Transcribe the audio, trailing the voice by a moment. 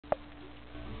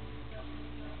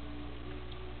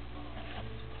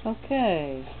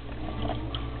Okay,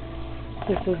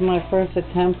 this is my first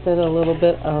attempt at a little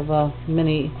bit of a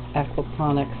mini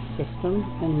aquaponics system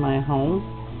in my home.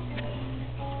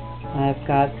 I've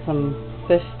got some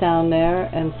fish down there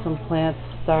and some plants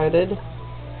started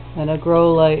and a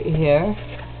grow light here.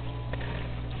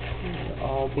 It's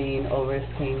all being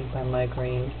overseen by my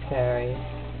green fairy,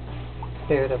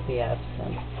 spirit of the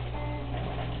absent.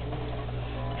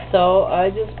 So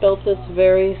I just built this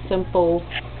very simple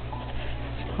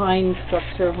pine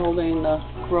structure holding the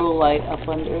grow light up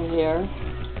under here,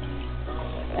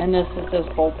 and this is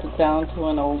just bolted down to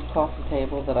an old coffee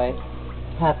table that I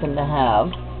happen to have.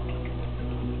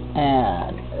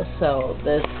 And so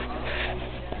this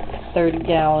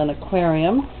 30-gallon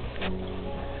aquarium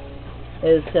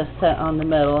is just set on the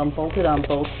middle and bolted on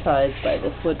both sides by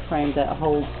this wood frame that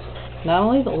holds not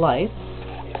only the lights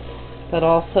but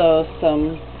also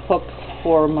some hooks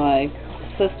for my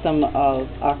system of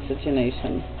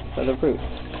oxygenation for the roots.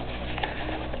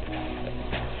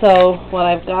 So what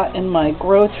I've got in my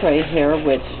grow tray here,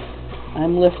 which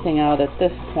I'm lifting out at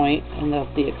this point in the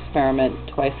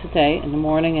experiment twice a day, in the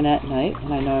morning and at night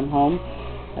when I know I'm home,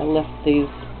 I lift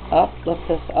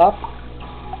this up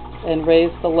and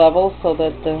raise the level so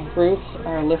that the roots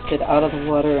are lifted out of the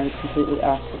water and completely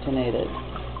oxygenated.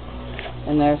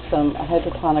 And there's some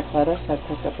hydroponic lettuce I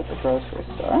picked up at the grocery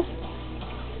store,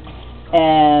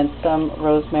 and some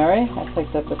rosemary I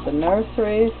picked up at the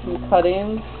nursery, some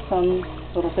cuttings, some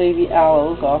little baby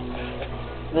aloes off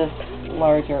this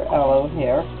larger aloe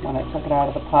here when I took it out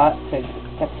of the pot to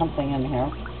get something in here.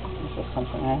 This is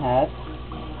something I had.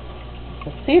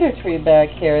 The cedar tree back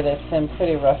here that's in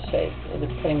pretty rough shape. It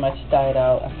has pretty much died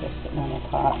out after sitting in the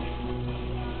pot.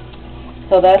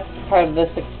 So that's part of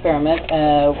this experiment.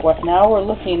 Now we're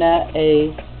looking at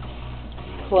a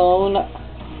clone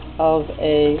of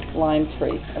a lime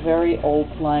tree, a very old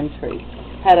lime tree.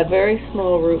 Had a very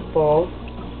small root ball.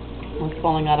 It was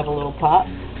falling out of a little pot,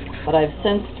 but I've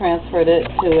since transferred it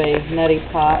to a neti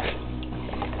pot,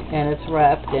 and it's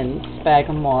wrapped in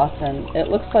sphagnum moss, and it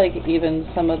looks like even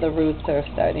some of the roots are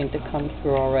starting to come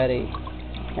through already.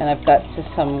 And I've got just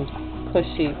some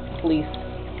pushy fleece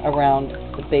around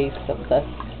the base of the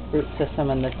root system,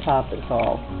 and the top is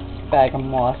all sphagnum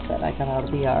moss that I got out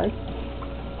of the yard.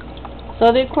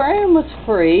 So the aquarium was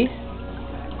free.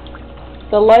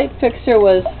 The light fixture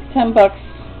was $10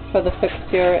 for the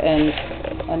fixture and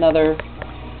another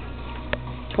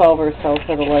 12 or so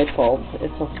for the light bulb.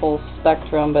 It's a full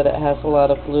spectrum, but it has a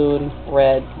lot of blue and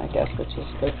red, I guess, which is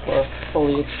good for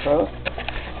foliage growth.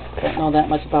 Don't know that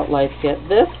much about lights yet.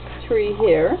 This tree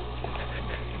here,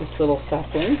 this little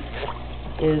sapling,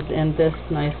 is in this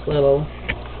nice little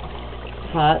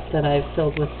pot that I've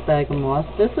filled with sphagnum moss.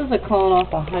 This is a clone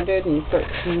off a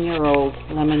 113-year-old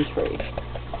lemon tree.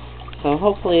 So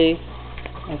hopefully,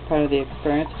 as part of the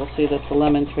experience, we'll see that the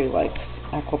lemon tree likes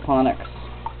aquaponics.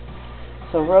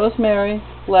 So rosemary,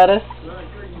 lettuce,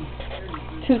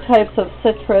 2 types of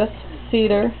citrus,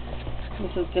 cedar.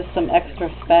 This is just some extra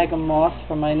sphagnum moss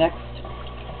for my next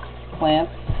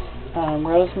plants.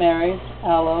 Rosemary,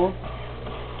 aloe,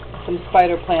 some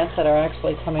spider plants that are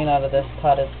actually coming out of this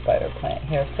potted spider plant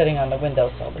here, sitting on the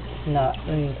windowsill. This is not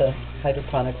in the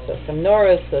hydroponic system, nor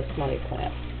is this money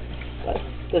plant. But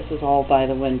this is all by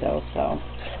the window.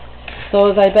 So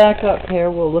as I back up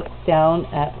here, we'll look down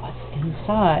at what's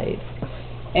inside.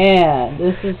 And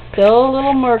this is still a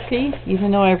little murky,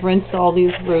 even though I've rinsed all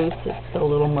these roots. It's still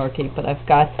a little murky, but I've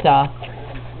got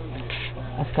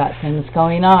things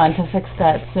going on to fix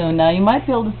that soon. Now you might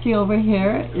be able to see over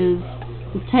here is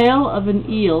the tail of an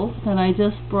eel that I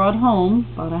just brought home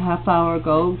about a half hour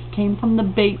ago. It came from the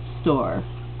bait store,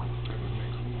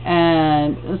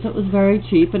 and it was very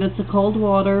cheap, and it's a cold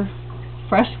water,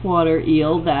 freshwater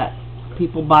eel that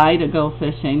people buy to go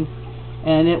fishing.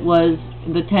 And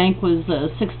the tank was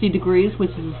 60 degrees,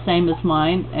 which is the same as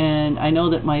mine, and I know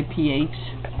that my pH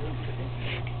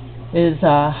is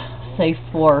safe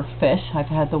for fish. I've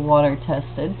had the water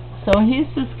tested. So he's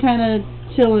just kind of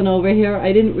chilling over here.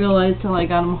 I didn't realize till I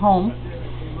got him home,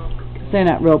 because they're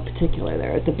not real particular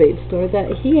there at the bait store,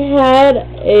 that he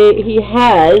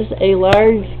has a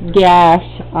large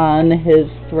gash on his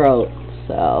throat.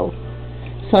 So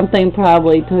something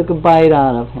probably took a bite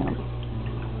out of him.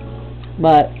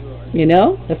 But you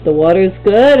know, if the water's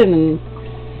good and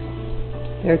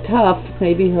they're tough,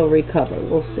 maybe he'll recover.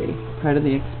 We'll see. Part of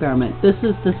the experiment. This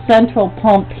is the central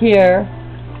pump here.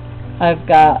 I've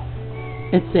got,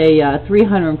 it's a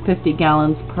 350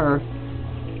 gallons per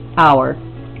hour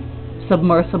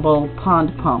submersible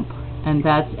pond pump, and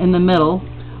that's in the middle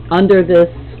under this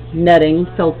netting,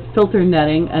 filter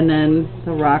netting, and then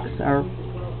the rocks are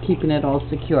keeping it all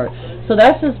secure. So So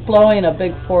that's just blowing a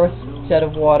big force jet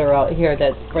of water out here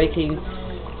that's breaking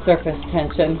surface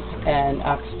tension and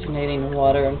oxygenating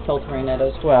water and filtering it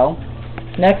as well.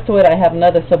 Next to it I have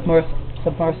another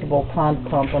submersible pond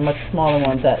pump, a much smaller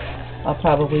one that I'll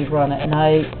probably run at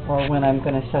night or when I'm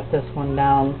going to shut this one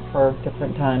down for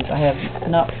different times. I have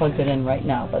not plugged it in right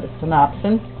now, but it's an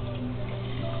option.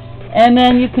 And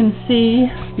then you can see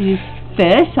these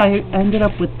fish. I ended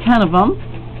up with 10 of them.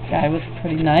 The guy was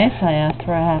pretty nice. I asked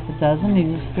for a half a dozen. He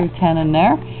just threw 10 in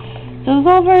there. So it was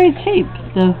all very cheap.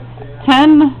 The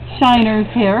 10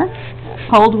 shiners here,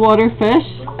 cold water fish.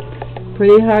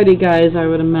 Pretty hardy guys, I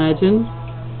would imagine.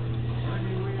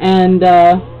 And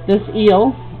this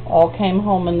eel all came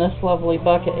home in this lovely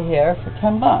bucket here for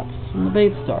 10 bucks from the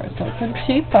bait store. So pretty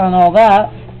cheap on all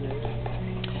that.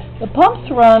 The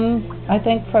pumps run, I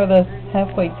think, for the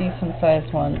halfway decent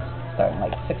sized ones, starting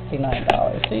like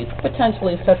 $69. So you could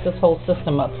potentially set this whole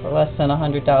system up for less than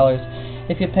 $100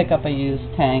 if you pick up a used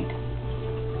tank.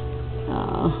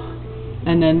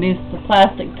 And then the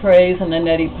plastic trays and the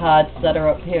neti pots that are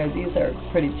up here, these are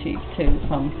pretty cheap too.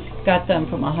 Got them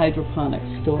from a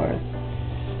hydroponics store.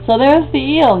 So there's the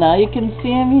eel now. You can see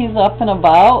him, he's up and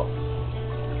about.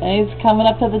 And he's coming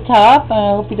up to the top.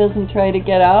 I hope he doesn't try to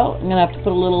get out. I'm going to have to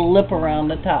put a little lip around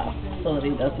the top so that he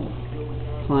doesn't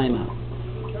climb out.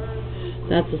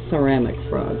 That's a ceramic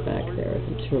frog back there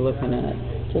that you're looking at.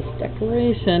 Just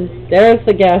decoration. There's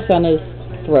the gash on his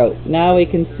throat. Now we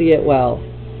can see it well.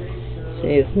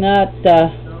 See, it's not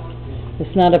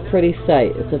a pretty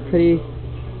sight. It's a pretty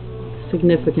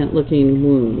significant looking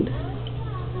wound.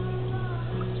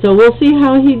 So we'll see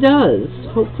how he does.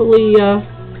 Hopefully, you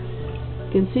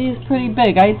can see he's pretty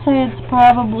big. I'd say it's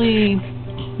probably,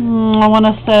 I want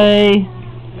to say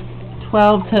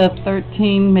 12 to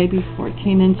 13, maybe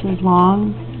 14 inches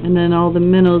long. And then all the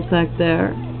minnows back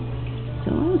there.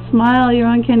 So smile, you're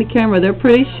on candy camera. They're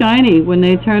pretty shiny when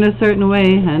they turn a certain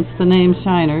way, hence the name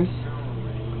shiners.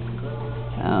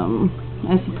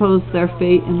 I suppose their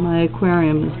fate in my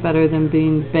aquarium is better than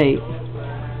being bait.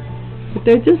 But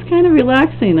they're just kind of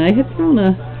relaxing. I had thrown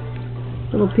a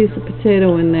little piece of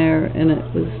potato in there and it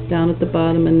was down at the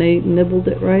bottom and they nibbled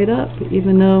it right up,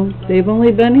 even though they've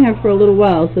only been here for a little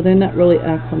while, so they're not really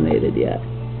acclimated yet.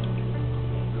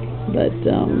 But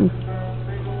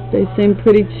they seem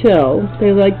pretty chill.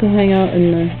 They like to hang out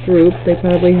in the group. They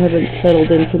probably haven't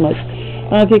settled in too much. I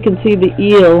don't know if you can see the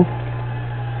eel.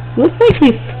 Looks like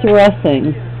he's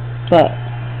stressing, but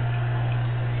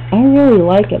I really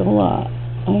like it a lot.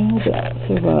 I hope it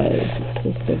survives.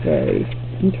 It's just a very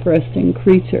interesting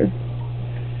creature.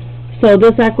 So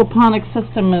this aquaponic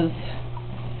system is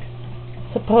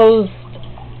supposed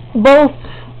both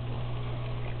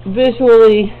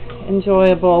visually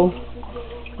enjoyable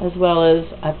as well as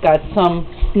I've got some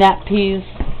snap peas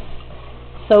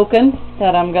soaking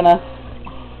that I'm going to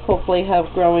hopefully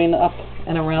have growing up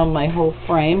and around my whole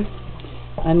frame.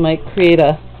 I might create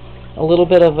a little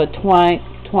bit of a twine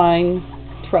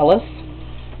trellis.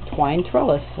 Twine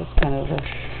trellis. That's kind of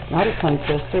not a tongue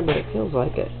twister, but it feels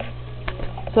like it.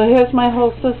 So here's my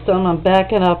whole system. I'm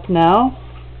backing up now,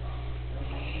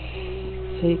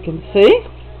 so you can see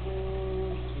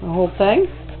the whole thing.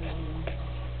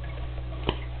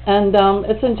 And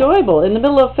it's enjoyable. In the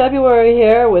middle of February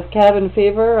here with cabin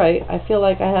fever, I feel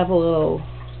like I have a little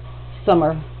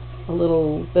summer, a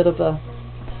little bit of a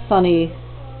sunny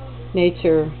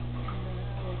nature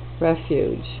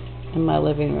refuge in my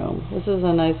living room. This is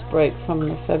a nice break from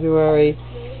the February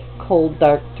cold,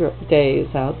 dark days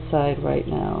outside right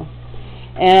now.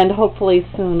 And hopefully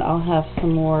soon I'll have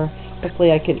some more.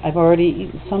 Hopefully I've already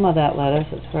eaten some of that lettuce.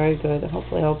 It's very good.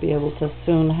 Hopefully I'll be able to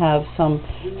soon have some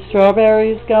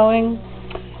strawberries going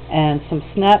and some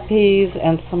snap peas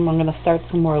and I'm going to start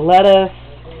some more lettuce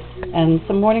and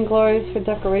some morning glories for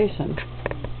decoration.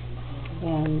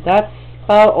 And that's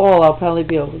about all I'll probably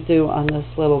be able to do on this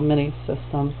little mini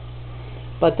system.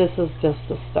 But this is just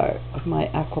the start of my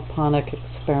aquaponic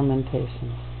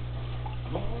experimentation.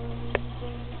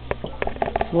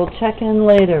 We'll check in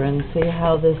later and see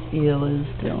how this eel is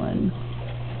doing.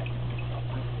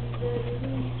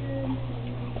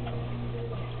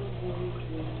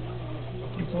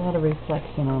 There's a lot of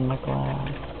reflection on the glass.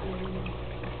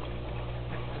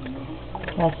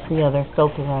 That's the other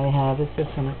filter I have. It's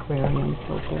just an aquarium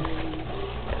filter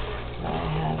I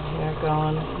have here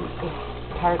going.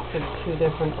 It's parts of two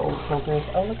different old filters.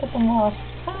 Oh, look at the moss.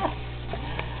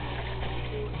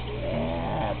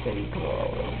 Yeah, pretty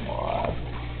cool little moss.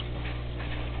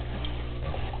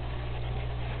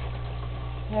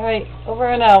 Alright,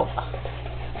 over and out.